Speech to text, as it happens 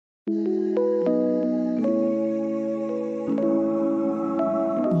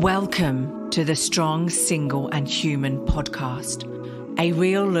Welcome to the Strong, Single and Human podcast, a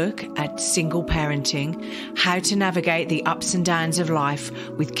real look at single parenting, how to navigate the ups and downs of life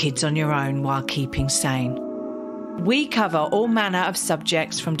with kids on your own while keeping sane. We cover all manner of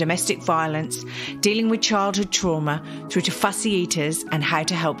subjects from domestic violence, dealing with childhood trauma, through to fussy eaters and how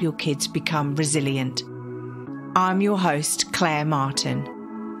to help your kids become resilient. I'm your host, Claire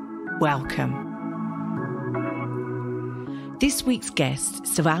Martin. Welcome. This week's guest,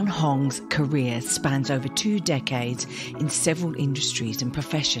 Sivan Hong's career spans over 2 decades in several industries and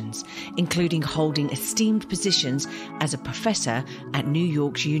professions, including holding esteemed positions as a professor at New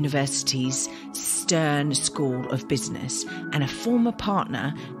York University's Stern School of Business and a former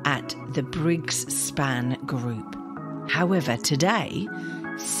partner at the Bridgespan Group. However, today,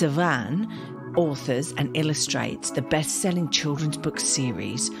 Sivan authors and illustrates the best-selling children's book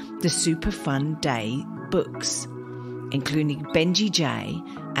series, The Super Fun Day Books, including Benji J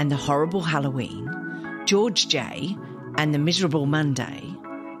and the Horrible Halloween, George J and the Miserable Monday,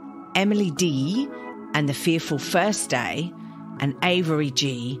 Emily D and the Fearful First Day, and Avery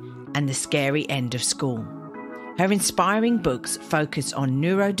G and the Scary End of School. Her inspiring books focus on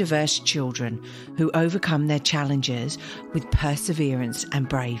neurodiverse children who overcome their challenges with perseverance and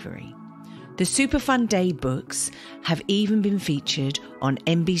bravery. The Super Fun Day books have even been featured on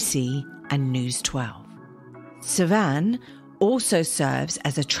NBC and News12. Sivan also serves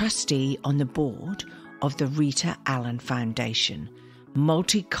as a trustee on the board of the Rita Foundation,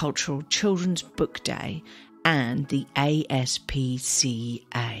 Multicultural Children's Book Day, and the ASPCA.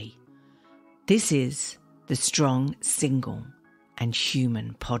 This is the Strong, Single and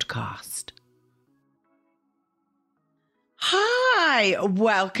Human podcast. Hi,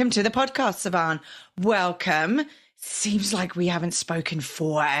 welcome to the podcast, Sivan. Welcome. Seems like we haven't spoken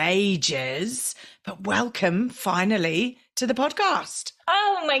for ages, but welcome finally to the podcast.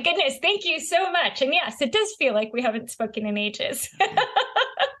 Oh my goodness. Thank you so much. And yes, it does feel like we haven't spoken in ages.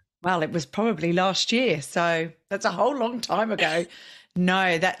 Well, it was probably last year. So that's a whole long time ago.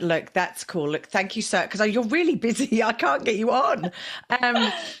 No, that's cool. Look, thank you, sir, because you're really busy. I can't get you on.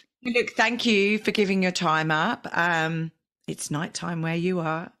 Look, thank you for giving your time up. It's nighttime where you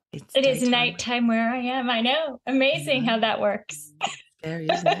are. It is nighttime where I am. I know. Amazing how that works. Scary,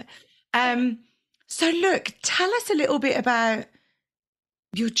 isn't it? So look, tell us a little bit about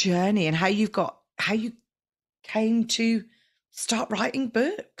your journey and how you came to start writing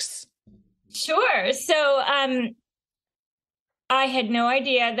books. Sure. So I had no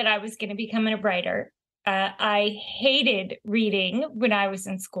idea that I was going to become a writer. I hated reading when I was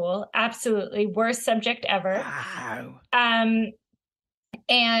in school. Absolutely worst subject ever. Wow.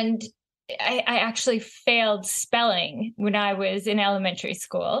 And I actually failed spelling when I was in elementary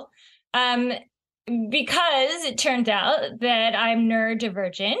school because it turned out that I'm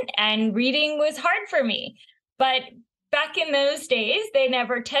neurodivergent and reading was hard for me. But back in those days, they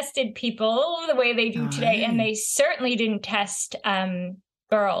never tested people the way they do today. And they certainly didn't test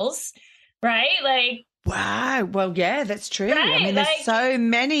girls, right? Like, wow. Well, yeah, that's true. Right, I mean, there's so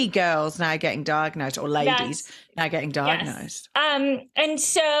many girls now getting diagnosed, or ladies now getting diagnosed. Yes. And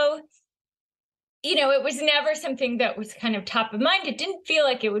so, it was never something that was kind of top of mind. It didn't feel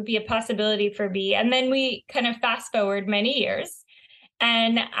like it would be a possibility for me. And then we kind of fast forward many years,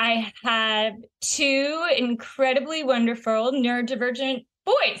 and I had 2 incredibly wonderful neurodivergent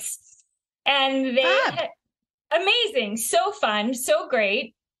boys. And they amazing, so fun, so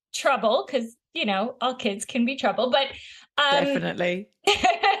great, trouble, because all kids can be trouble, but definitely.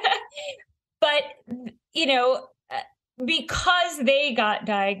 But because they got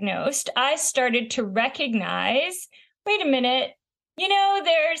diagnosed, I started to recognize, wait a minute,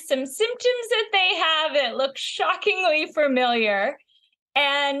 there's some symptoms that they have that look shockingly familiar.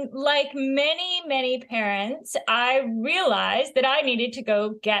 And like many, many parents, I realized that I needed to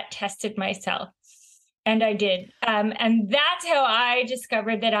go get tested myself. And I did. And that's how I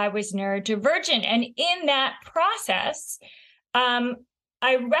discovered that I was neurodivergent. And in that process, I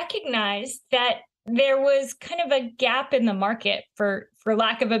recognized that there was kind of a gap in the market, for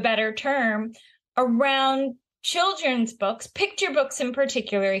lack of a better term, around children's books, picture books in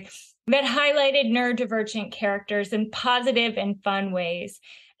particular, that highlighted neurodivergent characters in positive and fun ways.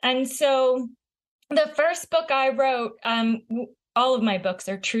 And so the first book I wrote, all of my books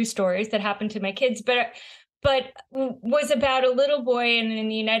are true stories that happened to my kids, but was about a little boy. And in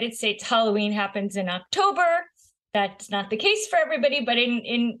the United States, Halloween happens in October. That's not the case for everybody, but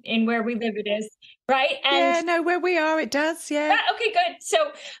in where we live, it is, right? And where we are, it does. Yeah. Okay, good.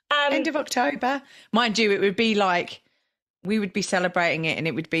 So end of October, mind you, it would be like we would be celebrating it, and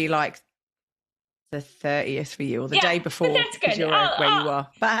it would be like the 30th for you, or the Yeah, day but before. that's good. Because you're where you are.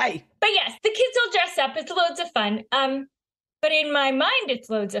 But hey. But yes, the kids all dress up. It's loads of fun. But in my mind, it's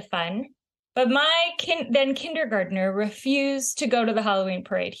loads of fun. But my then kindergartner refused to go to the Halloween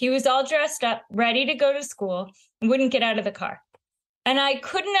parade. He was all dressed up, ready to go to school, and wouldn't get out of the car. And I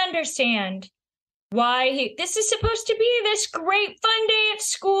couldn't understand why this is supposed to be this great fun day at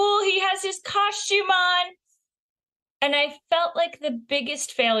school. He has his costume on. And I felt like the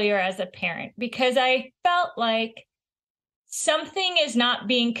biggest failure as a parent, because I felt like something is not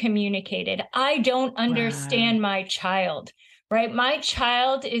being communicated. I don't understand my child, right? My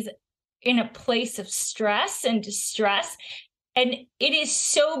child is in a place of stress and distress. And it is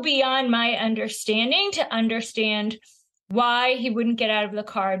so beyond my understanding to understand why he wouldn't get out of the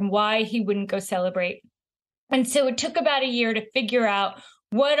car and why he wouldn't go celebrate. And so it took about a year to figure out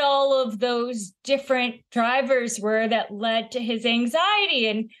what all of those different drivers were that led to his anxiety.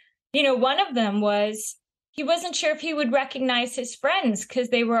 And, one of them was he wasn't sure if he would recognize his friends because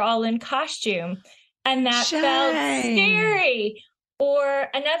they were all in costume. And that felt scary. Or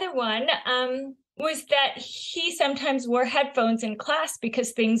another one was that he sometimes wore headphones in class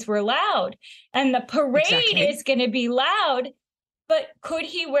because things were loud. And the parade is going to be loud, but could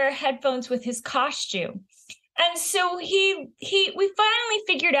he wear headphones with his costume? And so we finally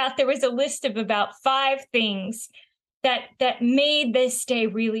figured out there was a list of about 5 things that made this day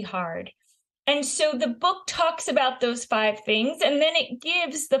really hard. And so the book talks about those 5 things, and then it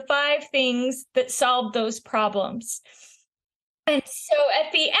gives the 5 things that solve those problems. And so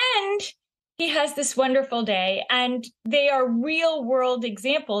at the end, he has this wonderful day, and they are real world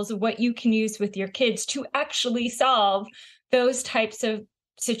examples of what you can use with your kids to actually solve those types of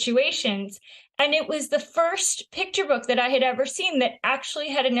situations. And it was the first picture book that I had ever seen that actually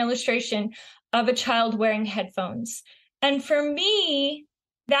had an illustration of a child wearing headphones. And for me,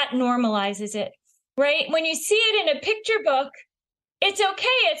 that normalizes it, right? When you see it in a picture book, it's okay.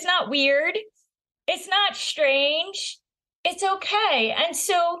 It's not weird. It's not strange. It's okay. And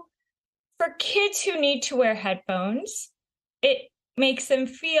so for kids who need to wear headphones, it makes them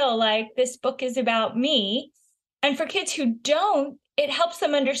feel like this book is about me. And for kids who don't, it helps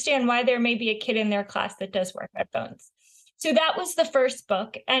them understand why there may be a kid in their class that does wear headphones. So that was the first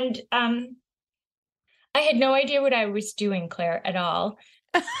book. And I had no idea what I was doing, Claire, at all.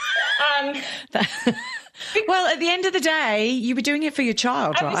 Well, at the end of the day, you were doing it for your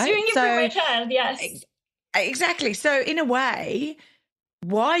child, right? I was doing it for my child, yes. Exactly. So in a way,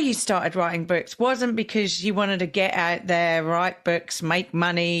 why you started writing books wasn't because you wanted to get out there, write books, make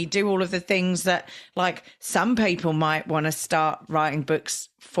money, do all of the things that like some people might want to start writing books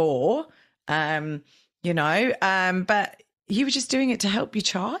for, but you were just doing it to help your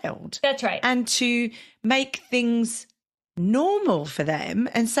child. That's right. And to make things normal for them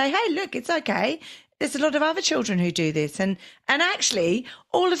and say, hey, look, it's okay. There's a lot of other children who do this. And actually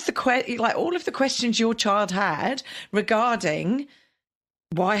all of the questions your child had regarding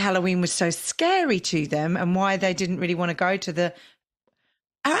why Halloween was so scary to them and why they didn't really want to go to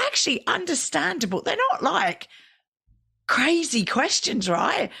are actually understandable. They're not like crazy questions,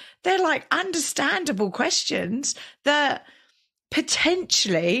 right? They're like understandable questions that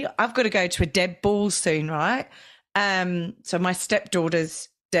potentially I've got to go to a Deb Ball soon, right? So my stepdaughter's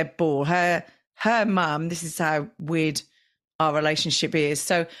Deb Ball, her mum, this is how weird our relationship is.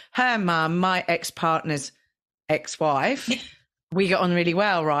 So her mum, my ex-partner's ex-wife, we get on really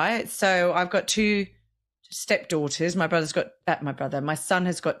well, right? So I've got 2 stepdaughters. My son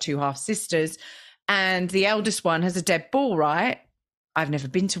has got 2 half sisters, and the eldest one has a Deb Ball, right? I've never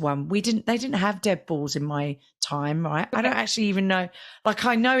been to one. They didn't have Deb Balls in my time, right? I don't actually even know. Like,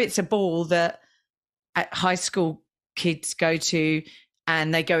 I know it's a ball that at high school kids go to,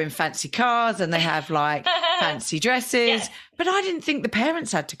 and they go in fancy cars and they have like fancy dresses. Yeah. But I didn't think the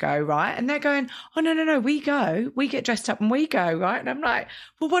parents had to go, right? And they're going, oh, no, we go. We get dressed up and we go, right? And I'm like,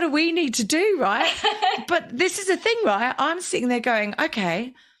 well, what do we need to do, right? But this is the thing, right? I'm sitting there going,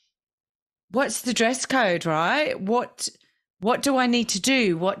 okay, what's the dress code, right? What do I need to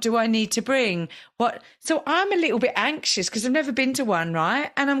do? What do I need to bring? So I'm a little bit anxious because I've never been to one,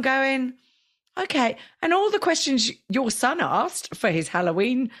 right? And I'm going, okay. And all the questions your son asked for his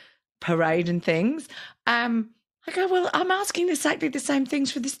Halloween parade and things, I go, well, I'm asking exactly the same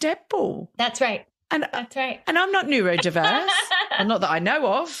things for this Deb Ball. That's right. That's right. And I'm not neurodiverse. Well, not that I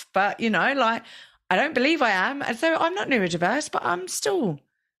know of, but, I don't believe I am. And so I'm not neurodiverse, but I'm still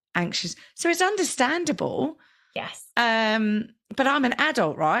anxious. So it's understandable. Yes. But I'm an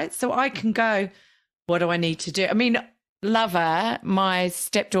adult, right? So I can go, what do I need to do? I mean, lover, my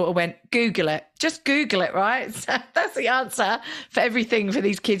stepdaughter went, Google it. Just Google it, right? So that's the answer for everything for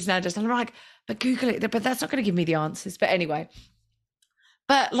these kids nowadays. And I'm like, But Google it, but that's not going to give me the answers. But anyway,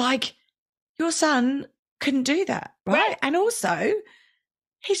 but like your son couldn't do that, right? And also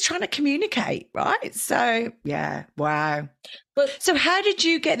he's trying to communicate, right? So yeah, wow. But so how did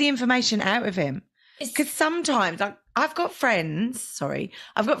you get the information out of him? Because sometimes I've got friends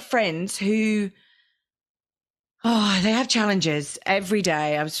who, they have challenges every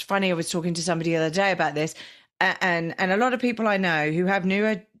day. I was talking to somebody the other day about this, and a lot of people I know who have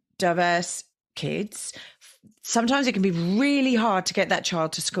neurodiverse kids, sometimes it can be really hard to get that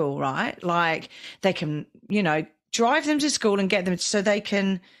child to school, right? Like they can, drive them to school and get them so they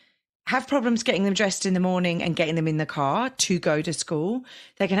can have problems getting them dressed in the morning and getting them in the car to go to school.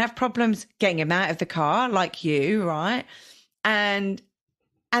 They can have problems getting them out of the car, like you, right? And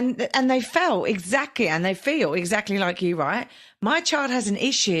they feel exactly like you, right? My child has an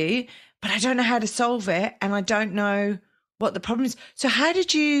issue, but I don't know how to solve it, and I don't know what the problem is. So how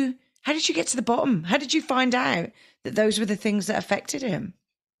did you get to the bottom? How did you find out that those were the things that affected him?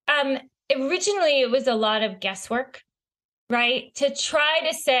 Originally, it was a lot of guesswork, right? To try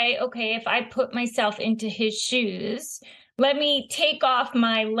to say, okay, if I put myself into his shoes, let me take off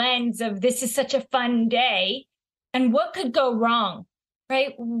my lens of this is such a fun day and what could go wrong,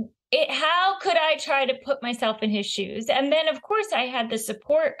 right? How could I try to put myself in his shoes? And then, of course, I had the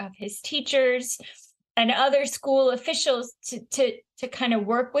support of his teachers and other school officials to kind of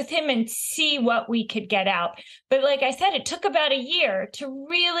work with him and see what we could get out. But like I said, it took about a year to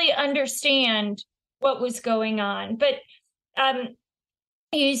really understand what was going on. But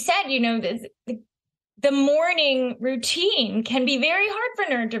you said, the morning routine can be very hard for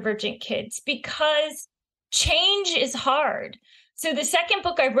neurodivergent kids because change is hard. So the second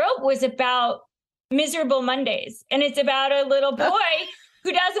book I wrote was about miserable Mondays, and it's about a little boy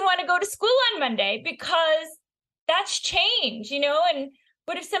who doesn't want to go to school on Monday because that's change, and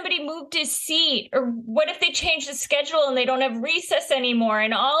what if somebody moved his seat, or what if they changed the schedule and they don't have recess anymore,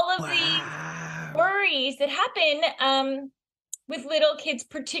 and all of the worries that happen with little kids,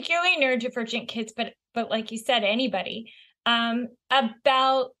 particularly neurodivergent kids, but like you said, anybody,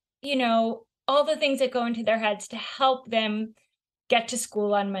 about, all the things that go into their heads to help them get to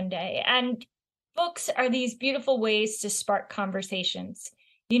school on Monday. And books are these beautiful ways to spark conversations,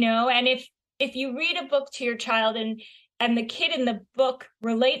 and if you read a book to your child and the kid in the book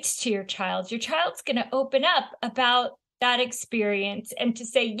relates to your child's going to open up about that experience and to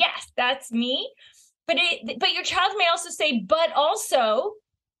say, yes, that's me. But your child may also say, but also,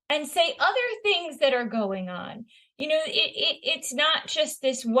 and say other things that are going on. It's not just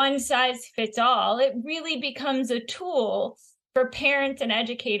this one size fits all. It really becomes a tool for parents and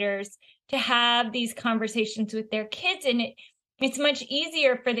educators to have these conversations with their kids. And it's much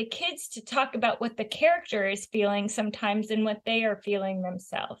easier for the kids to talk about what the character is feeling sometimes than what they are feeling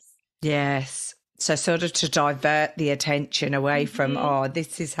themselves. Yes. So sort of to divert the attention away from,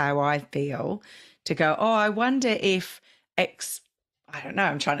 this is how I feel, to go, I wonder if I don't know,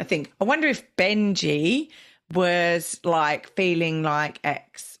 I'm trying to think. I wonder if Benji was like feeling like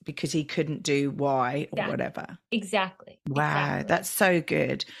X because he couldn't do Y or whatever. Exactly. Wow, exactly. That's so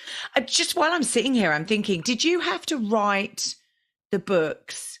good. Just while I'm sitting here, I'm thinking, did you have to write the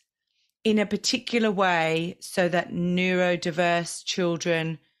books in a particular way so that neurodiverse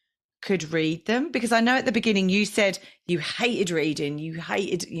children could read them? Because I know at the beginning you said you hated reading, you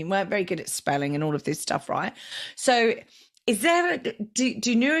weren't very good at spelling and all of this stuff, right? So is there, do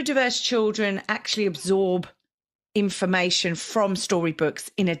neurodiverse children actually absorb information from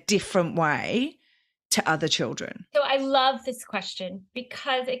storybooks in a different way to other children? So I love this question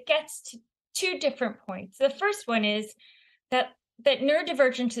because it gets to two different points. The first one is that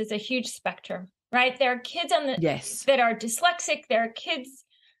neurodivergence is a huge spectrum, right? There are kids that are dyslexic, there are kids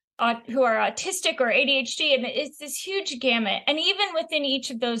who are autistic or ADHD, and it's this huge gamut. And even within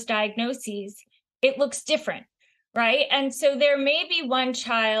each of those diagnoses, it looks different, right? And so there may be one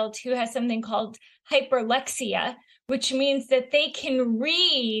child who has something called hyperlexia, which means that they can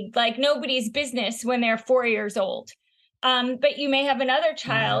read like nobody's business when they're 4 years old. But you may have another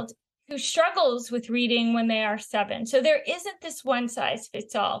child who struggles with reading when they are 7. So there isn't this one size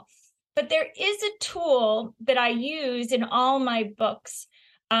fits all. But there is a tool that I use in all my books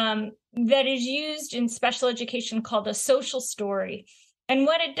that is used in special education called a social story. And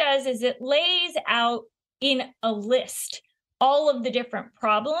what it does is it lays out in a list all of the different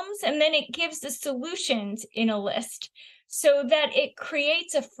problems, and then it gives the solutions in a list so that it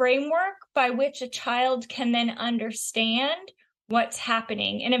creates a framework by which a child can then understand what's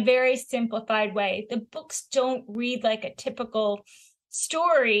happening in a very simplified way. The books don't read like a typical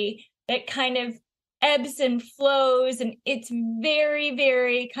story that kind of ebbs and flows, and it's very,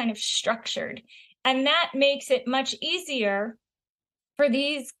 very kind of structured. And that makes it much easier for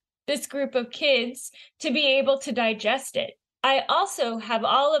this group of kids to be able to digest it. I also have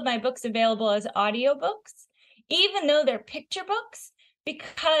all of my books available as audiobooks, even though they're picture books,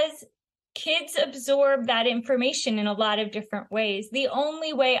 because kids absorb that information in a lot of different ways. The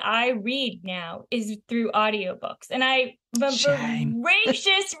only way I read now is through audiobooks. And I'm a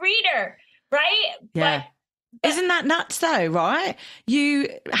voracious reader, right? Yeah. But isn't that nuts though, right? You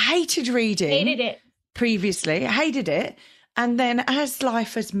hated reading. Hated it. Previously, hated it. And then as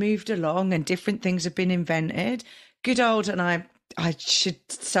life has moved along and different things have been invented, good old, and I should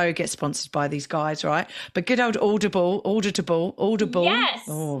so get sponsored by these guys, right? But good old Audible. Yes.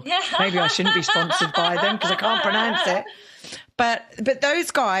 Oh, maybe I shouldn't be sponsored by them because I can't pronounce it. But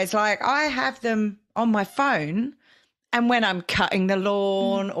those guys, like, I have them on my phone, and when I'm cutting the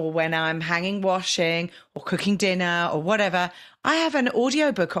lawn or when I'm hanging washing or cooking dinner or whatever, I have an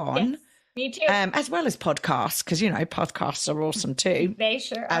audiobook on. Yes. Me too. As well as podcasts, because, podcasts are awesome too. They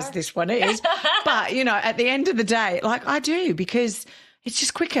sure as are. this one is. But, at the end of the day, like, I do, because it's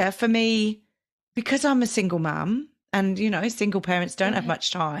just quicker for me, because I'm a single mum and, single parents don't have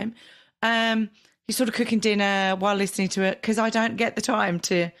much time. You're sort of cooking dinner while listening to it, because I don't get the time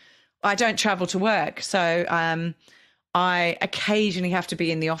I don't travel to work. So I occasionally have to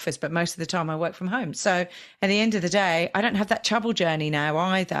be in the office, but most of the time I work from home. So at the end of the day, I don't have that travel journey now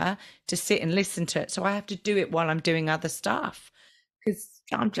either to sit and listen to it. So I have to do it while I'm doing other stuff, because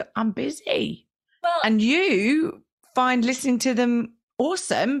I'm busy. Well, and you find listening to them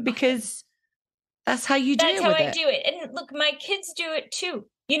awesome, because that's how you do it. That's how I do it. And look, my kids do it too.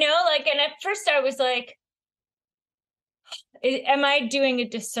 And at first I was like, am I doing a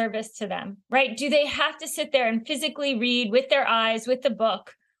disservice to them, right? Do they have to sit there and physically read with their eyes, with the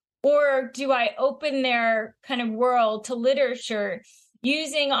book? Or do I open their kind of world to literature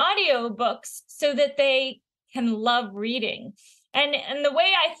using audiobooks so that they can love reading? And the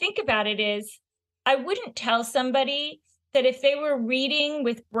way I think about it is, I wouldn't tell somebody that if they were reading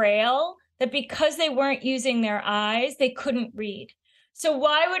with Braille, that because they weren't using their eyes, they couldn't read. So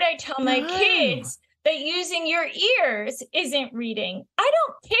why would I tell my kids that using your ears isn't reading? I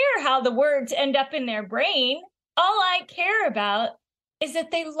don't care how the words end up in their brain. All I care about is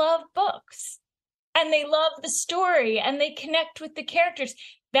that they love books and they love the story and they connect with the characters.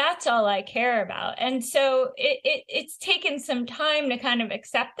 That's all I care about. And so it's taken some time to kind of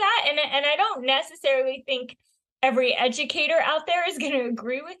accept that. And I don't necessarily think every educator out there is going to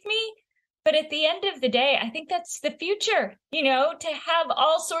agree with me. But at the end of the day, I think that's the future, to have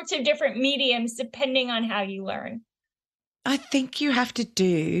all sorts of different mediums depending on how you learn. I think you have to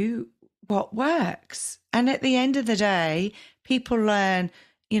do what works. And at the end of the day, people learn,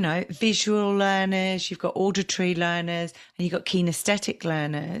 visual learners, you've got auditory learners, and you've got kinesthetic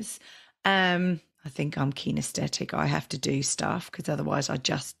learners. I think I'm kinesthetic. I have to do stuff because otherwise I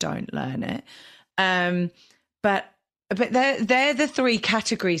just don't learn it. But they're the three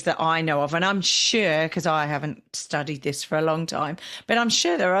categories that I know of. And I'm sure, because I haven't studied this for a long time, but I'm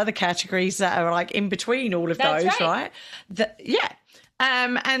sure there are other categories that are like in between all of those, right? Yeah.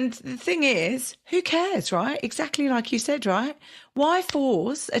 And the thing is, who cares, right? Exactly like you said, right? Why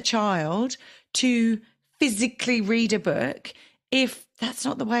force a child to physically read a book if that's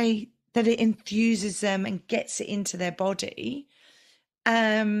not the way that it infuses them and gets it into their body?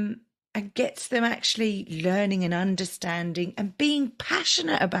 And gets them actually learning and understanding and being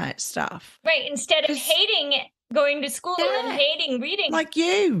passionate about stuff. Right. Instead of hating it, going to school and hating reading. Like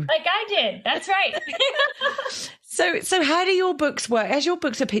you. Like I did. That's right. So how do your books work? As your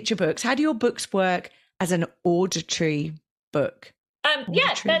books are picture books, how do your books work as an auditory book?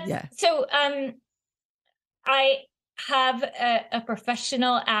 So I have a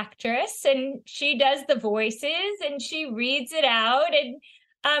professional actress, and she does the voices and she reads it out,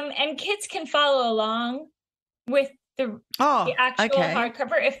 and kids can follow along with the actual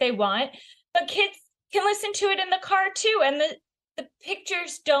hardcover if they want, but kids can listen to it in the car too. And the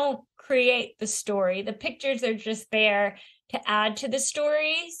pictures don't create the story. The pictures are just there to add to the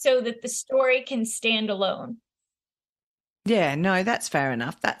story so that the story can stand alone. Yeah, no, that's fair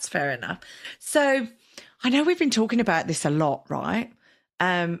enough. So I know we've been talking about this a lot, right?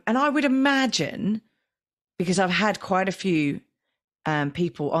 And I would imagine, because I've had quite a few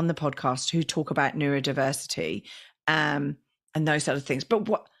people on the podcast who talk about neurodiversity and those sort of things.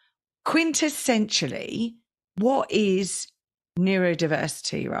 But quintessentially, what is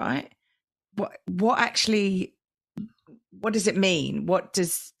neurodiversity, right? What does it mean?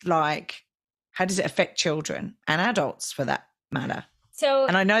 How does it affect children and adults for that matter? So,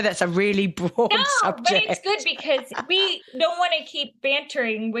 and I know that's a really broad subject. But it's good because we don't want to keep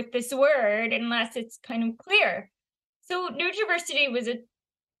bantering with this word unless it's kind of clear. So neurodiversity was a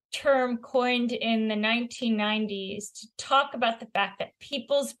term coined in the 1990s to talk about the fact that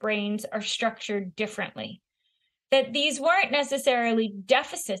people's brains are structured differently, that these weren't necessarily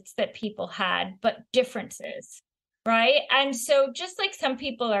deficits that people had, but differences, right? And so just like some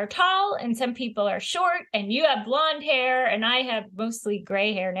people are tall and some people are short, and you have blonde hair and I have mostly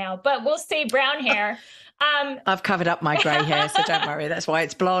gray hair now, but we'll say brown hair. I've covered up my gray hair, so don't worry, that's why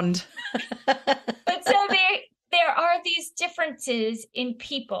it's blonde. But so there are these differences in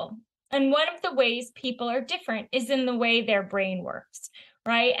people. And one of the ways people are different is in the way their brain works,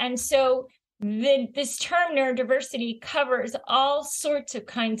 right? And so this term neurodiversity covers all sorts of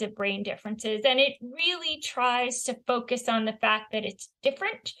kinds of brain differences. And it really tries to focus on the fact that it's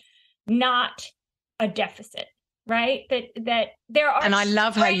different, not a deficit, right? That there are, and I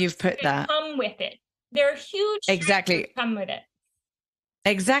love how you've put that. Come with it. There are huge exactly come with it.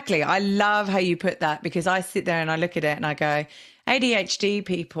 Exactly. I love how you put that, because I sit there and I look at it and I go, ADHD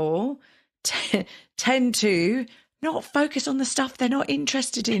people tend to not focus on the stuff they're not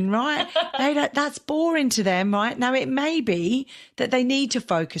interested in, right? That's boring to them, right? Now, it may be that they need to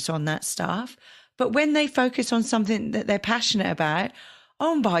focus on that stuff, but when they focus on something that they're passionate about,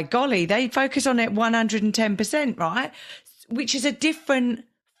 oh my golly, they focus on it 110%, right? Which is a different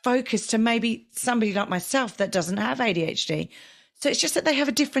focus to maybe somebody like myself that doesn't have ADHD. So it's just that they have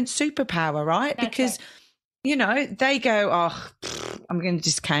a different superpower, right? That's because, right. They go, I'm going to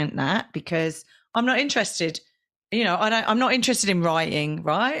discount that because I'm not interested. I'm not interested in writing,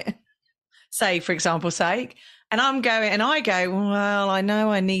 right? Say, for example's sake. And I go, well, I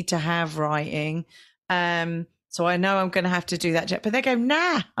know I need to have writing. So I know I'm going to have to do that. But they go,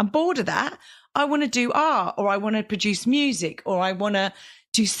 nah, I'm bored of that. I want to do art, or I want to produce music, or I want to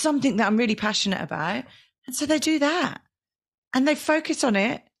do something that I'm really passionate about. And so they do that. And they focus on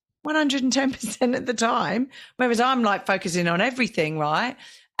it 110% of the time, whereas I'm like focusing on everything, right?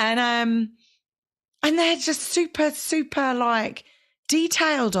 And they're just super, super like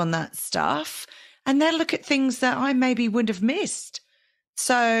detailed on that stuff. And they look at things that I maybe would have missed.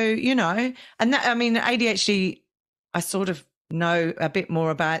 So, and that, ADHD, I sort of know a bit more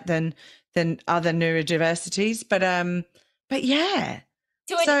about than other neurodiversities, but yeah.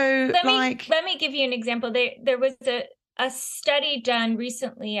 So let me give you an example. There was a study done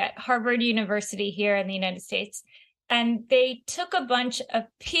recently at Harvard University here in the United States, and they took a bunch of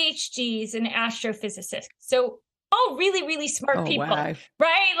PhDs in astrophysicists. So all really, really smart people, wow.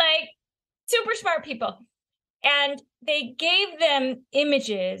 Right? Like super smart people. And they gave them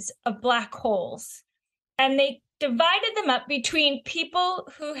images of black holes, and they divided them up between people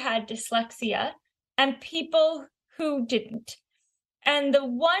who had dyslexia and people who didn't. And the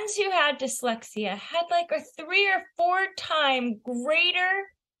ones who had dyslexia had like a 3 or 4 time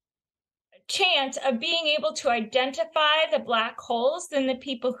greater chance of being able to identify the black holes than the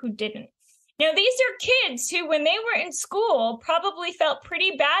people who didn't. Now, these are kids who, when they were in school, probably felt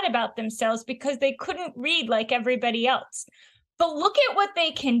pretty bad about themselves because they couldn't read like everybody else. But look at what they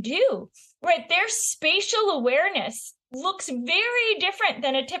can do, right? Their spatial awareness looks very different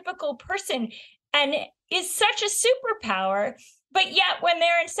than a typical person and is such a superpower. But yet when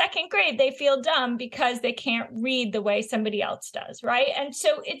they're in second grade, they feel dumb because they can't read the way somebody else does, right? And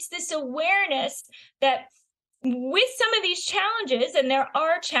so it's this awareness that with some of these challenges, and there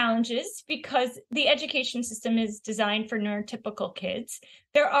are challenges because the education system is designed for neurotypical kids,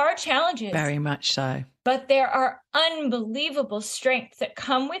 there are challenges. Very much so. But there are unbelievable strengths that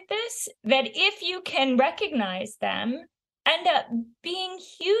come with this, that if you can recognize them, end up being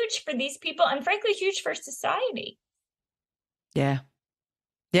huge for these people and frankly, huge for society. Yeah.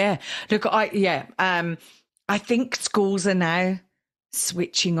 Yeah. Look, I think schools are now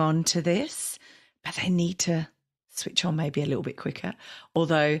switching on to this, but they need to switch on maybe a little bit quicker.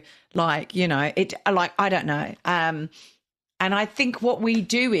 Although, I don't know. And I think what we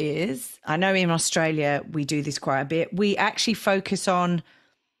do is, I know in Australia we do this quite a bit. We actually focus on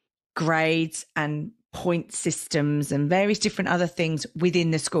grades and point systems and various different other things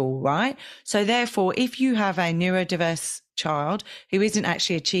within the school, right? So therefore, if you have a neurodiverse child who isn't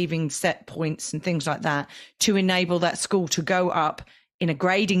actually achieving set points and things like that, to enable that school to go up in a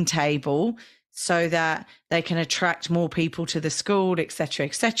grading table so that they can attract more people to the school, et cetera,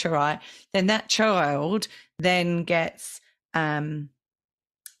 right? Then that child then gets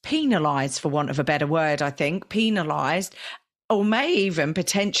penalised, for want of a better word, I think, penalised, or may even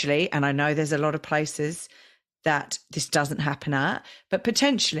potentially, and I know there's a lot of places that this doesn't happen at, but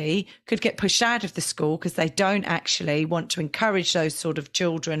potentially could get pushed out of the school because they don't actually want to encourage those sort of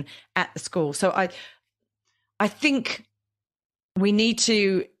children at the school. So I think we need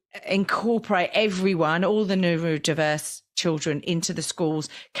to incorporate everyone, all the neurodiverse children into the schools,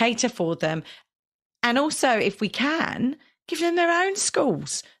 cater for them. And also, if we can, give them their own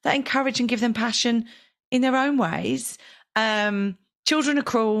schools that encourage and give them passion in their own ways. Children are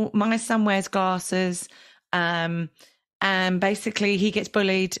cruel. My son wears glasses. And basically he gets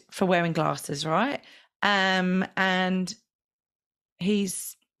bullied for wearing glasses, right? And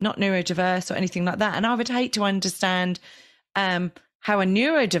he's not neurodiverse or anything like that. And I would hate to understand how a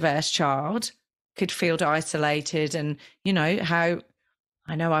neurodiverse child could feel isolated, and, you know, how,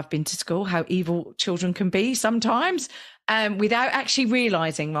 I know I've been to school, how evil children can be sometimes without actually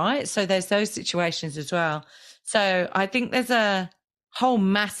realising, right? So there's those situations as well. So I think there's a whole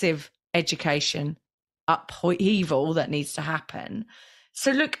massive education upheaval that needs to happen.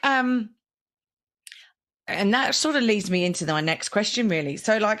 So look, and that sort of leads me into my next question, really.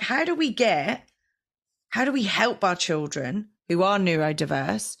 So, like, how do we help our children who are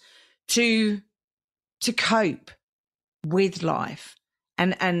neurodiverse to cope with life?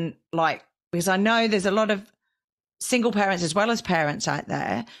 And like, because I know there's a lot of single parents as well as parents out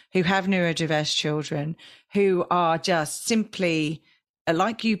there who have neurodiverse children who are just simply,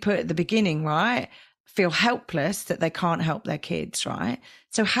 like you put at the beginning, right, feel helpless that they can't help their kids, right?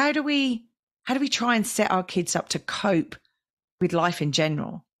 So how do we try and set our kids up to cope with life in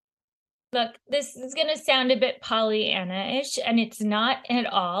general? Look, this is going to sound a bit Pollyanna-ish, and it's not at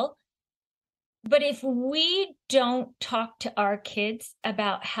all. But if we don't talk to our kids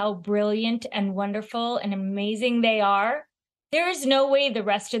about how brilliant and wonderful and amazing they are, there is no way the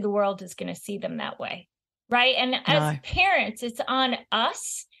rest of the world is going to see them that way, right? And as parents, it's on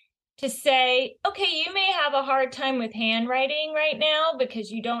us to say, okay, you may have a hard time with handwriting right now because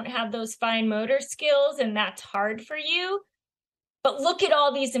you don't have those fine motor skills and that's hard for you. But look at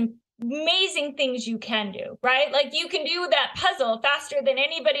all these amazing things you can do, right? Like, you can do that puzzle faster than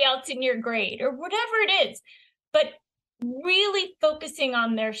anybody else in your grade or whatever it is. But really focusing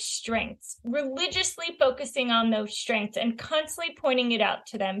on their strengths, religiously focusing on those strengths and constantly pointing it out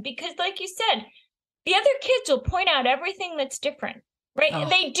to them. Because like you said, the other kids will point out everything that's different. Right. Oh,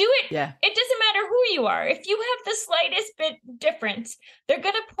 they do it. Yeah. It doesn't matter who you are. If you have the slightest bit difference, they're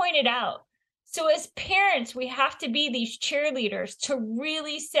going to point it out. So as parents, we have to be these cheerleaders to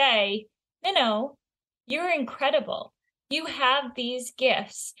really say, no, you're incredible. You have these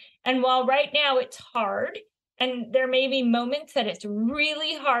gifts. And while right now it's hard, and there may be moments that it's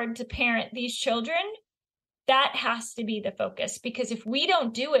really hard to parent these children, that has to be the focus. Because if we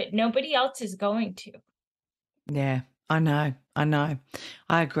don't do it, nobody else is going to. Yeah. I know. I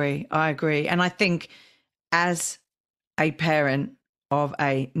agree. And I think as a parent of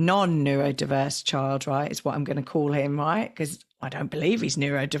a non-neurodiverse child, right, is what I'm going to call him, right, because I don't believe he's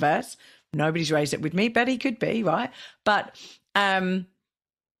neurodiverse. Nobody's raised it with me, but he could be, right? But I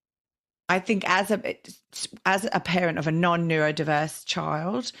think as a parent of a non-neurodiverse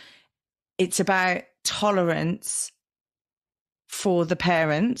child, it's about tolerance for the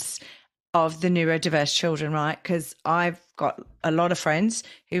parents of the neurodiverse children, right? Because I've got a lot of friends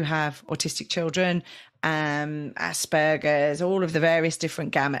who have autistic children, Asperger's, all of the various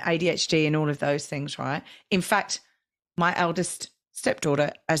different gamut, ADHD and all of those things, right? In fact, my eldest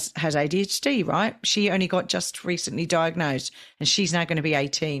stepdaughter has ADHD, right? She only got just recently diagnosed and she's now going to be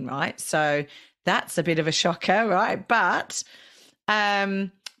 18, right? So that's a bit of a shocker, right? But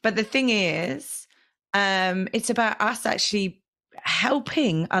the thing is, it's about us actually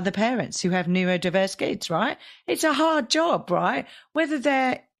helping other parents who have neurodiverse kids, right? It's a hard job, right? Whether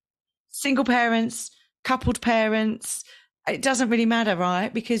they're single parents, coupled parents, it doesn't really matter,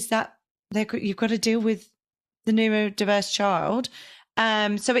 right? Because you've got to deal with the neurodiverse child.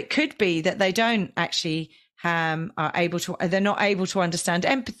 So it could be that they don't actually they're not able to understand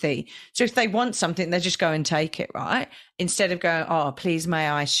empathy. So if they want something, they just go and take it, right? Instead of going, oh, please, may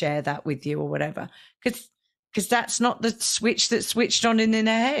I share that with you or whatever? Because that's not the switch that's switched on in their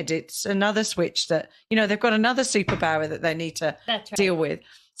head. It's another switch that, they've got another superpower that they need to deal with.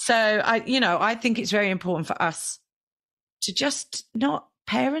 So I think it's very important for us to just not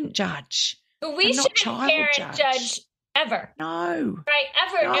parent judge. But we shouldn't parent judge ever. No. Right?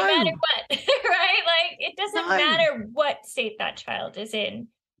 Ever, no matter what. Right? Like, it doesn't matter what state that child is in.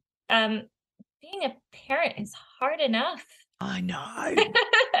 Being a parent is hard enough. I know.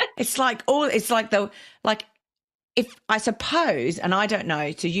 If I suppose, and I don't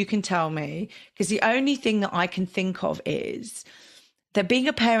know, so you can tell me, because the only thing that I can think of is that being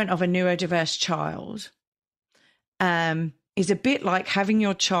a parent of a neurodiverse child, is a bit like having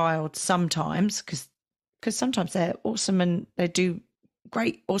your child sometimes, because sometimes they're awesome and they do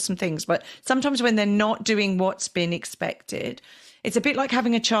great, awesome things. But sometimes when they're not doing what's been expected, it's a bit like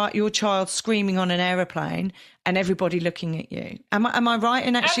having your child screaming on an aeroplane and everybody looking at you. Am I right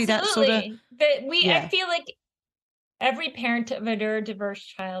in actually Absolutely. that sort of? I feel like every parent of a neurodiverse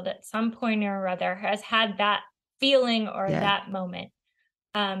child at some point or other has had that feeling or that moment.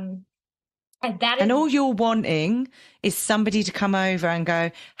 And all you're wanting is somebody to come over and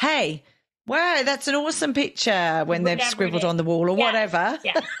go, hey, wow, that's an awesome picture, when they've scribbled on the wall or whatever.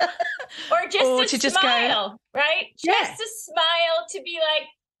 Yeah. Or just to smile, right? Just a smile to be like,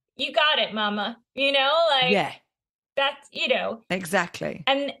 you got it, mama. You know, like that's, you know. Exactly.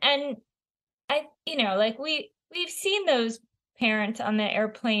 And I, you know, like we've seen those parents on the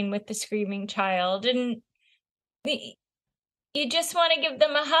airplane with the screaming child, and you just want to give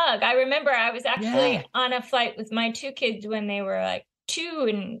them a hug. I remember I was actually on a flight with my two kids when they were like 2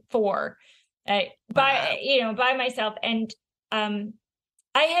 and 4, by myself. And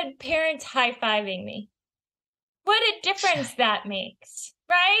I had parents high-fiving me. What a difference that makes,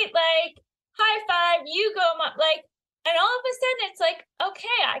 right? Like, high five, you go, Mom. Like, and all of a sudden it's like, okay,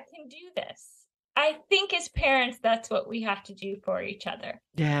 I can do this. I think as parents, that's what we have to do for each other.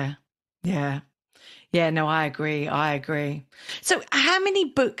 Yeah. No, I agree. So how many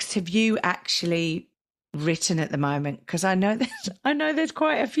books have you actually written at the moment? Because I know there's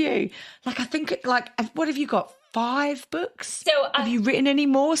quite a few. Like, I think what have you got? 5 books? So have you written any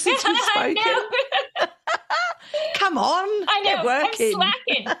more since we've spoken? Come on, I know. get working. I'm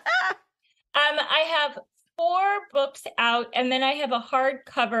slacking. I have 4 books out, and then I have a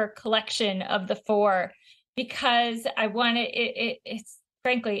hardcover collection of the 4 because I wanted it's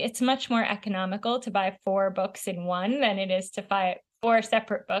frankly, it's much more economical to buy 4 books in one than it is to buy 4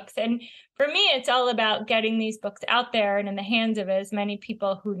 separate books. And for me, it's all about getting these books out there and in the hands of as many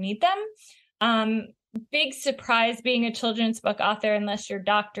people who need them. Big surprise, being a children's book author, unless you're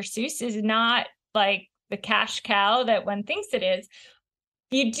Dr. Seuss, is not like the cash cow that one thinks it is.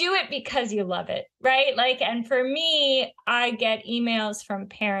 You do it because you love it, right? Like, and for me, I get emails from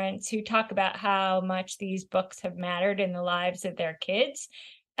parents who talk about how much these books have mattered in the lives of their kids.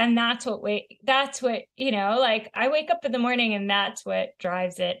 And that's what, you know, like I wake up in the morning and that's what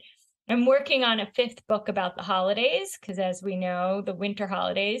drives it. I'm working on a 5th book about the holidays, because as we know, the winter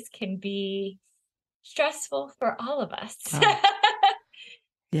holidays can be stressful for all of us. Oh.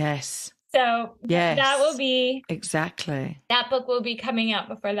 Yes. So that will be exactly. That book will be coming out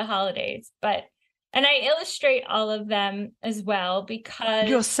before the holidays, and I illustrate all of them as well because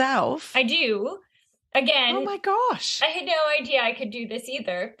yourself. I do. Again, oh my gosh, I had no idea I could do this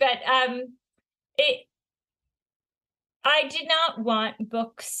either. But I did not want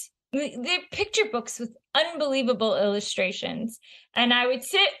books. They're picture books with unbelievable illustrations, and I would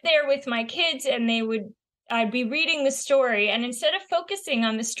sit there with my kids, and I'd be reading the story, and instead of focusing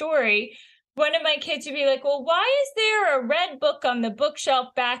on the story, one of my kids would be like, well, why is there a red book on the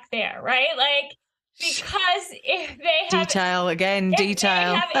bookshelf back there, right? Like, because if they have detail. If they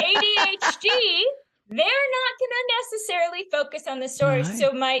have ADHD, they're not going to necessarily focus on the story. No.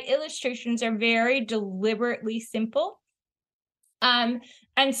 So my illustrations are very deliberately simple.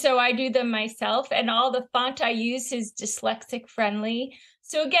 And so I do them myself, and all the font I use is dyslexic friendly.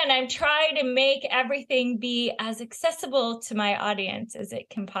 So again, I'm trying to make everything be as accessible to my audience as it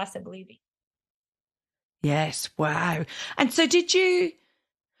can possibly be. Yes. Wow. And so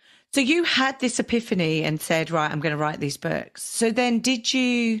so you had this epiphany and said, right, I'm going to write these books. So then did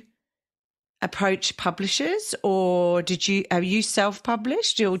you approach publishers, or are you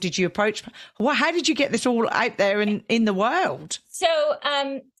self-published, or did you approach, how did you get this all out there in the world? So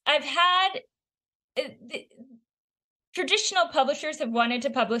I've had traditional publishers have wanted to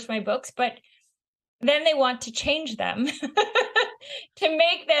publish my books, but then they want to change them to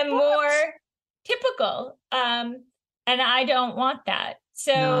make them more typical. And I don't want that.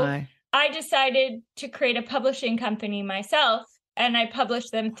 So I decided to create a publishing company myself, and I publish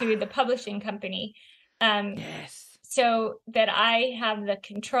them through the publishing company. So that I have the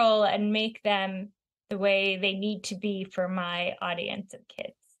control and make them the way they need to be for my audience of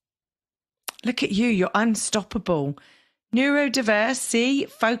kids. Look at you. You're unstoppable. Neurodiverse, see,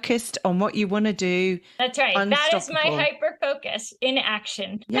 focused on what you want to do. That's right. That is my hyper focus in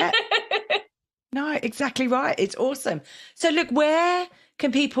action. Yeah. No, exactly right. It's awesome. So look, where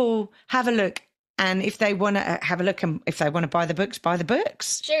can people have a look? And if they want to have a look, and if they want to buy the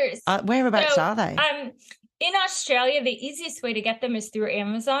books. Sure. Whereabouts are they? In Australia, the easiest way to get them is through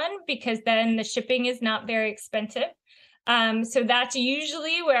Amazon, because then the shipping is not very expensive. So that's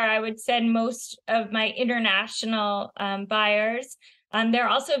usually where I would send most of my international buyers. They're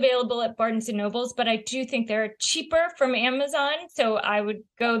also available at Barnes and Nobles, but I do think they're cheaper from Amazon, so I would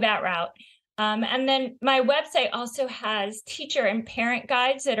go that route. And then my website also has teacher and parent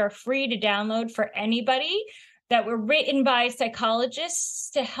guides that are free to download for anybody, that were written by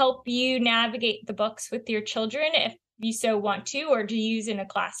psychologists to help you navigate the books with your children if you so want to, or to use in a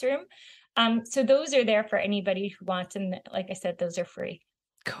classroom. So those are there for anybody who wants, and like I said, those are free.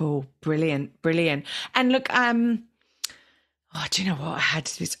 Cool. Brilliant. And look, do you know what? I had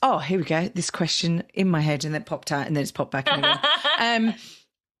this. Oh, here we go. This question in my head, and then it popped out, and then it's popped back in again.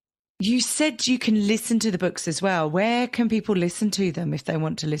 You said you can listen to the books as well. Where can people listen to them if they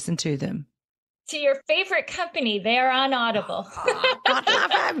want to listen to them? To your favorite company. They are on Audible. Oh, God love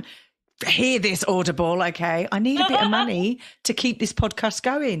them. Hear this, Audible, okay? I need a bit of money to keep this podcast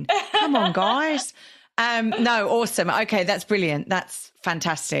going. Come on, guys. No, awesome. Okay, that's brilliant. That's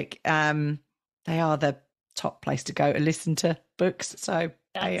fantastic. They are the top place to go to listen to books. So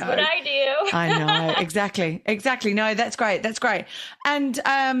that's what I do. I know. Exactly. No, that's great. And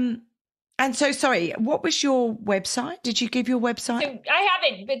so, sorry, what was your website? Did you give your website? So I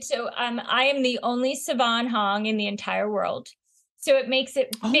haven't, but I am the only Sivan Hong in the entire world. So it makes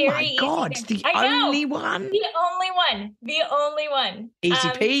it very easy. Oh my God, the only one? The only one. Easy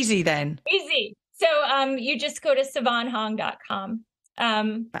peasy then. Easy. So you just go to sivanhong.com.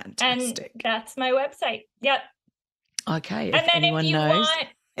 Fantastic. And that's my website. Yep. Okay. And then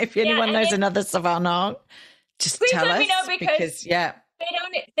if anyone knows another Sivan Hong, just please tell let us. me know because yeah. they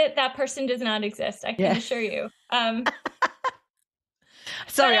don't, that person does not exist. I can assure you.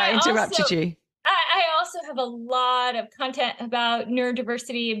 Sorry, I interrupted you. I also have a lot of content about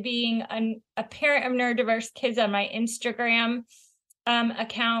neurodiversity and being a parent of neurodiverse kids on my Instagram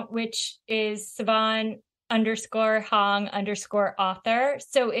account, which is Sivan_Hong_author.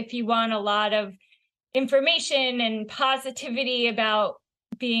 So if you want a lot of information and positivity about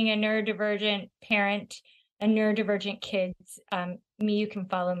being a neurodivergent parent and neurodivergent kids, you can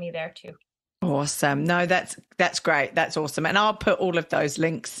follow me there too. Awesome. No, that's great. That's awesome. And I'll put all of those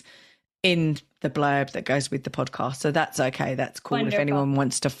links in the blurb that goes with the podcast. So that's okay. That's cool. Wonderful. If anyone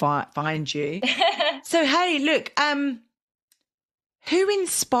wants to find you. So, hey, look, who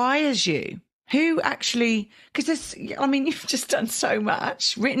inspires you? Who actually, because you've just done so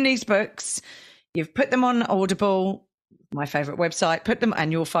much, written these books, you've put them on Audible, my favorite website,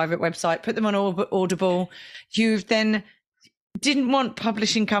 and your favorite website, put them on Audible. You've then didn't want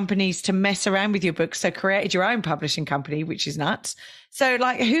publishing companies to mess around with your books, so created your own publishing company, which is nuts. So,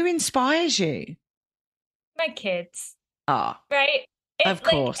 who inspires you? My kids. Right? Of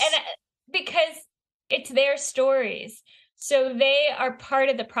course. Because it's their stories. So they are part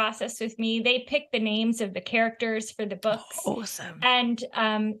of the process with me. They pick the names of the characters for the books. Oh, awesome. And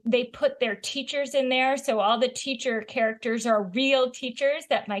they put their teachers in there. So all the teacher characters are real teachers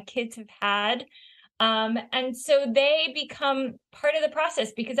that my kids have had. And so they become part of the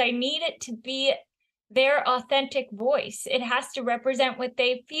process because I need it to be their authentic voice. It has to represent what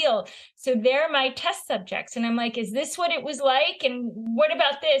they feel. So they're my test subjects. And I'm like, is this what it was like? And what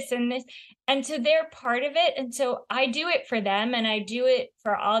about this and this? And so they're part of it. And so I do it for them. And I do it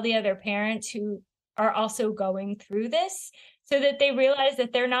for all the other parents who are also going through this so that they realize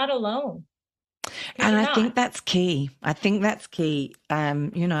that they're not alone. And I think that's key.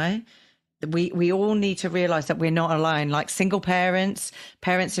 We all need to realize that we're not alone, like single parents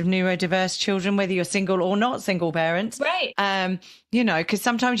of neurodiverse children, whether you're single or not single parents. Right. Because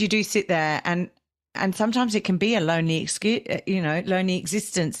sometimes you do sit there and sometimes it can be a lonely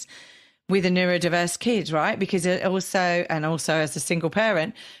existence with a neurodiverse kid, right? Because also as a single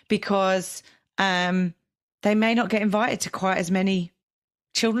parent, because they may not get invited to quite as many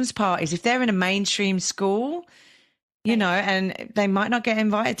children's parties. If they're in a mainstream school, and they might not get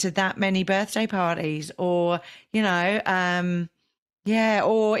invited to that many birthday parties or if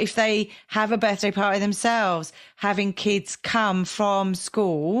they have a birthday party themselves, having kids come from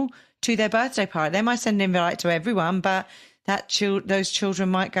school to their birthday party. They might send an invite to everyone, but those children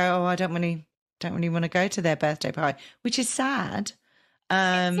might go, oh, I don't really want to go to their birthday party, which is sad.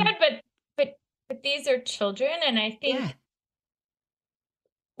 It's sad, but these are children, and I think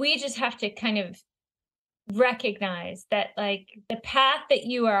we just have to kind of recognize that the path that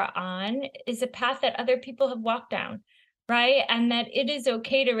you are on is a path that other people have walked down, right? And that it is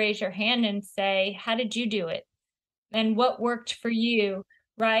okay to raise your hand and say, how did you do it? And what worked for you,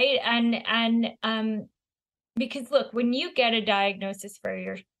 right? And because look, when you get a diagnosis for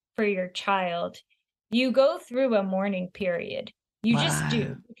your child, you go through a mourning period. You just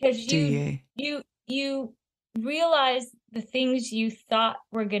do, because you realize the things you thought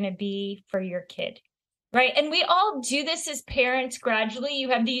were going to be for your kid, right? And we all do this as parents gradually. You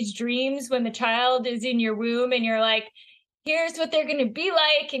have these dreams when the child is in your womb and you're like, here's what they're going to be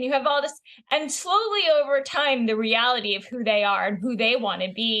like. And you have all this. And slowly over time, the reality of who they are and who they want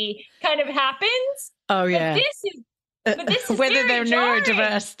to be kind of happens. Oh, yeah. But this is whether they're jarring.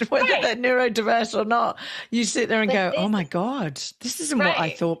 they're neurodiverse or not, you sit there and go, oh my God, this isn't what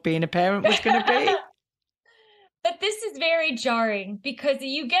I thought being a parent was going to be. But this is very jarring because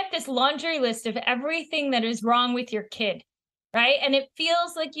you get this laundry list of everything that is wrong with your kid, right? And it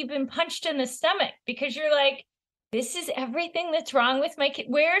feels like you've been punched in the stomach because you're like, this is everything that's wrong with my kid.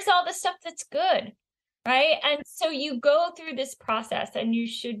 Where's all the stuff that's good, right? And so you go through this process and you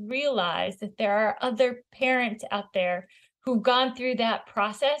should realize that there are other parents out there who've gone through that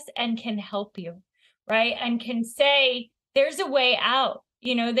process and can help you, right? And can say, there's a way out.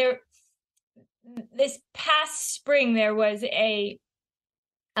 You know, this past spring, there was a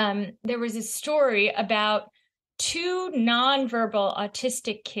story about two nonverbal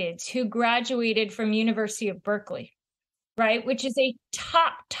autistic kids who graduated from University of Berkeley, right? Which is a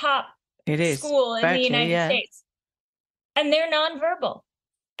top school in the United States. And they're nonverbal.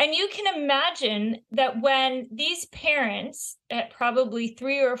 And you can imagine that when these parents at probably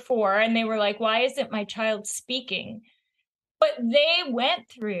 3 or 4, and they were like, why isn't my child speaking? But they went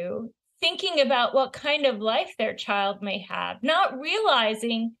through thinking about what kind of life their child may have, not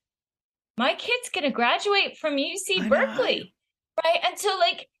realizing my kid's going to graduate from UC Berkeley, right? And so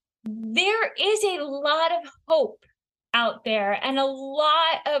like, there is a lot of hope out there and a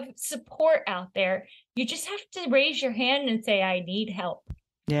lot of support out there. You just have to raise your hand and say, I need help.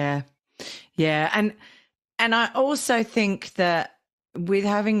 Yeah. Yeah. And I also think that with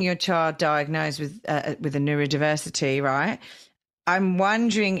having your child diagnosed with a neurodiversity, right? I'm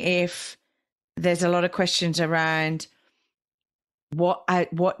wondering if there's a lot of questions around what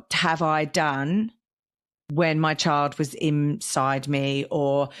have I done when my child was inside me,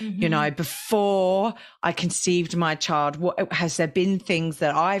 or, you know, before I conceived my child, what has there been things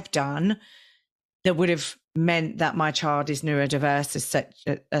that I've done that would have meant that my child is neurodiverse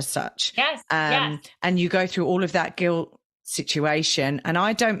as such? Yes. And you go through all of that guilt situation. And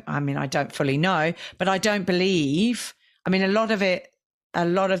I don't fully know, but I don't believe, a lot of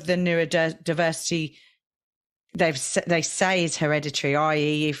the neurodiversity they say is hereditary,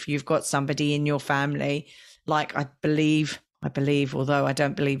 i.e. if you've got somebody in your family, like I believe, although I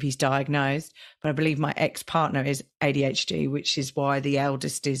don't believe he's diagnosed, but I believe my ex-partner is ADHD, which is why the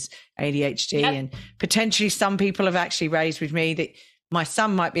eldest is ADHD. Yep. And potentially some people have actually raised with me that my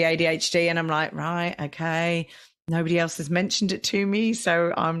son might be ADHD, and I'm like, right, okay. Nobody else has mentioned it to me,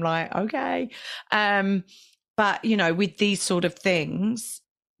 so I'm like, okay. But, you know, with these sort of things,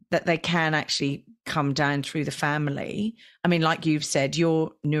 that they can actually come down through the family. I mean, like you've said,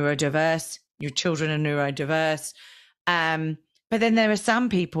 you're neurodiverse, your children are neurodiverse. But then there are some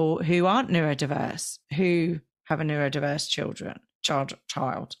people who aren't neurodiverse, who have a neurodiverse children,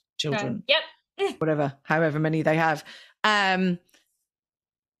 Yep. Whatever, however many they have. And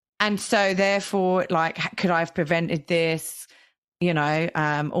so therefore, like, could I have prevented this? You know,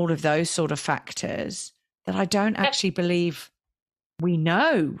 all of those sort of factors that I don't actually believe we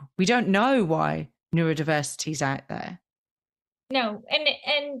know. We don't know why neurodiversity is out there. No,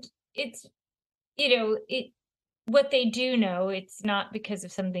 and it's, you know, what they do know, it's not because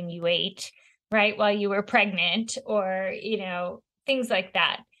of something you ate, right, while you were pregnant, or, you know, things like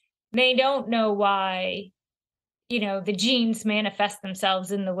that. They don't know why, you know, the genes manifest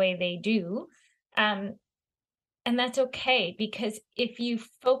themselves in the way they do. And that's okay, because if you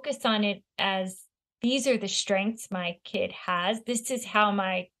focus on it as, these are the strengths my kid has, this is how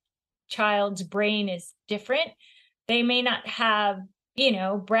my child's brain is different. They may not have, you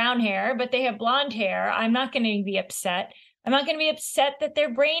know, brown hair, but they have blonde hair. I'm not going to be upset. I'm not going to be upset that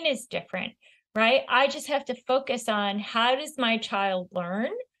their brain is different, right? I just have to focus on, how does my child learn?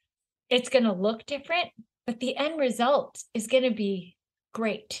 It's going to look different, but the end result is going to be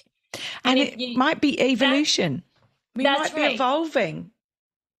great. And it might be evolution. We might be evolving.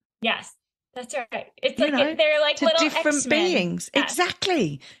 Yes, that's right. It's like, they're like little different X-Men. beings. Yes.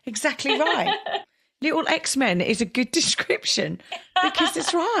 Exactly right. Little X-Men is a good description, because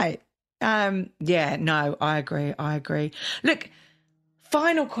it's right. Yeah, no, I agree. Look,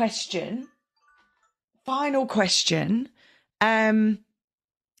 final question. And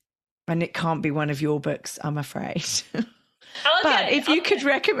it can't be one of your books, I'm afraid. But if you could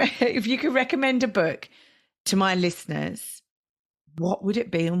recommend a book to my listeners, what would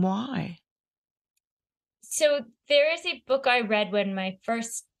it be and why? So there is a book I read when my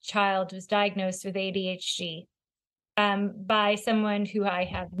first child was diagnosed with ADHD by someone who I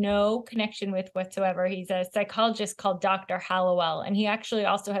have no connection with whatsoever. He's a psychologist called Dr. Hallowell, and he actually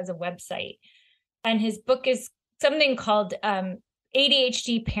also has a website. And his book is something called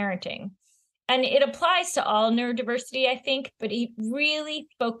ADHD Parenting. And it applies to all neurodiversity, I think, but he really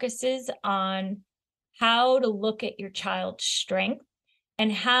focuses on how to look at your child's strength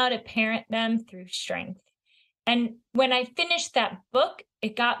and how to parent them through strength. And when I finished that book,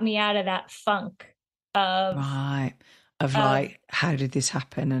 it got me out of that funk of like, how did this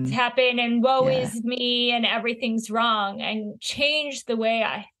happen? And woe is me and everything's wrong, and changed the way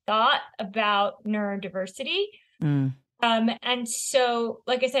I thought about neurodiversity. And so,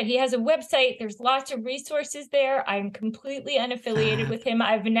 like I said, he has a website. There's lots of resources there. I'm completely unaffiliated with him.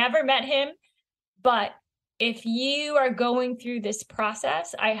 I've never met him, but if you are going through this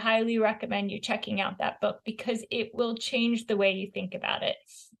process, I highly recommend you checking out that book, because it will change the way you think about it.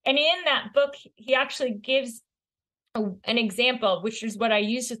 And in that book, he actually gives an example, which is what I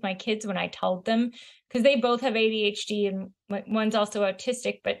used with my kids when I told them, because they both have ADHD and one's also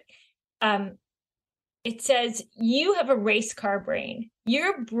autistic, but it says, you have a race car brain.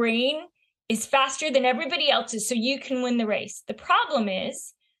 Your brain is faster than everybody else's, so you can win the race. The problem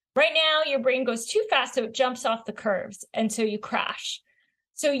is, right now, your brain goes too fast, so it jumps off the curves, and so you crash.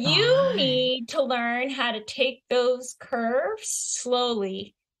 So you need to learn how to take those curves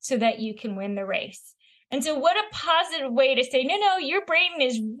slowly so that you can win the race. And so what a positive way to say, no, your brain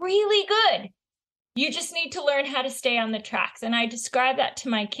is really good. You just need to learn how to stay on the tracks. And I described that to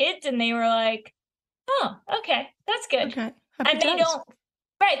my kids, and they were like, oh, okay, that's good. Okay. And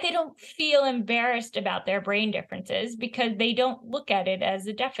they don't feel embarrassed about their brain differences, because they don't look at it as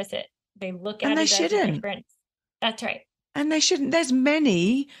a deficit. They look at it as a difference. That's right. And they shouldn't. There's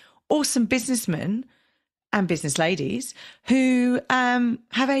many awesome businessmen and business ladies who have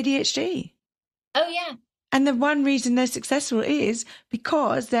ADHD. Oh, yeah. And the one reason they're successful is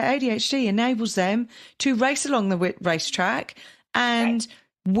because their ADHD enables them to race along the racetrack and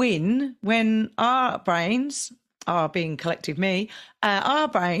win when our brains, our being collective me, our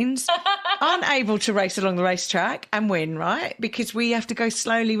brains aren't able to race along the racetrack and win, right? Because we have to go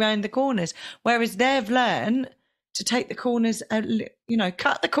slowly round the corners, whereas they've learned to take the corners,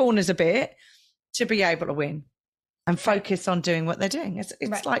 cut the corners a bit to be able to win and focus on doing what they're doing. It's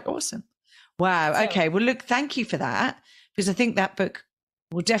like awesome. Wow. Okay. Well, look, thank you for that, because I think that book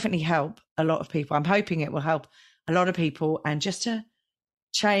will definitely help a lot of people. I'm hoping it will help a lot of people. And just to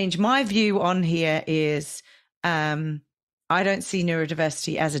change my view on here is, I don't see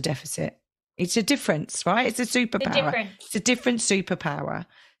neurodiversity as a deficit. It's a difference, right? It's a superpower. It's a different superpower.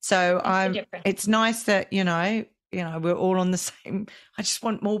 So it's nice that, we're all on the same. I just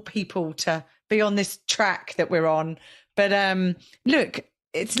want more people to be on this track that we're on. But look,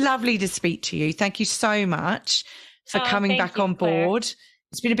 it's lovely to speak to you. Thank you so much for coming back on board. Claire.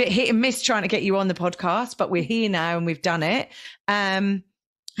 It's been a bit hit and miss trying to get you on the podcast, but we're here now and we've done it. And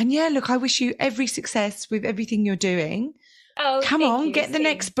yeah, look, I wish you every success with everything you're doing. Oh, come on, get the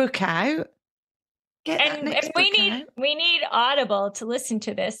next book out. We need Audible to listen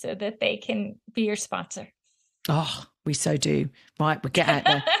to this so that they can be your sponsor. Oh, we so do. Right, we'll get out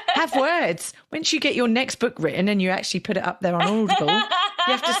there. Have words. Once you get your next book written and you actually put it up there on Audible, you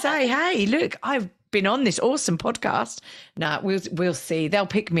have to say, hey, look, I've been on this awesome podcast. No, we'll see. They'll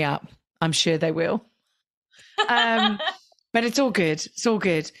pick me up. I'm sure they will. But it's all good. It's all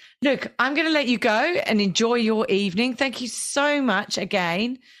good. Look, I'm going to let you go and enjoy your evening. Thank you so much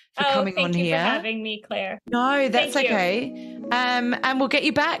again for coming on here. Thank you for having me, Claire. No, that's okay. And we'll get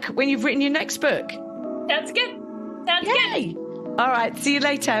you back when you've written your next book. Sounds good. Sounds good. All right. See you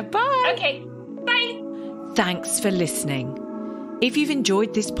later. Bye. Okay. Bye. Thanks for listening. If you've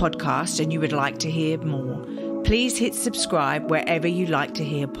enjoyed this podcast and you would like to hear more, please hit subscribe wherever you like to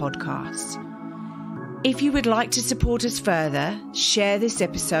hear podcasts. If you would like to support us further, share this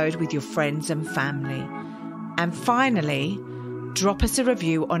episode with your friends and family. And finally, drop us a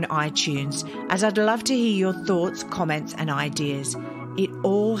review on iTunes, as I'd love to hear your thoughts, comments, and ideas. It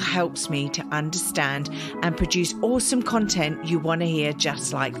all helps me to understand and produce awesome content you want to hear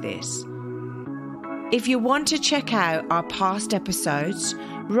just like this. If you want to check out our past episodes,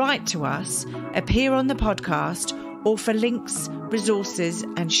 write to us, appear on the podcast, or for links, resources,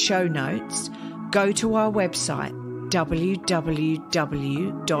 and show notes, go to our website,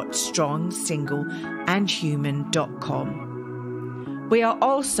 www.strongsingleandhuman.com. We are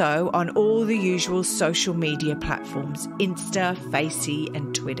also on all the usual social media platforms, Insta, Facey,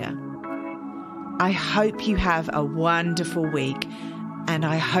 and Twitter. I hope you have a wonderful week, and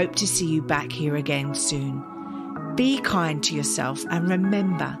I hope to see you back here again soon. Be kind to yourself and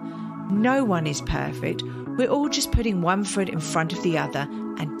remember, no one is perfect. We're all just putting one foot in front of the other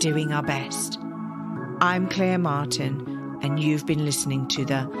and doing our best. I'm Claire Martin, and you've been listening to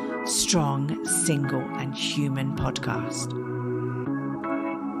the Strong, Single and Human podcast.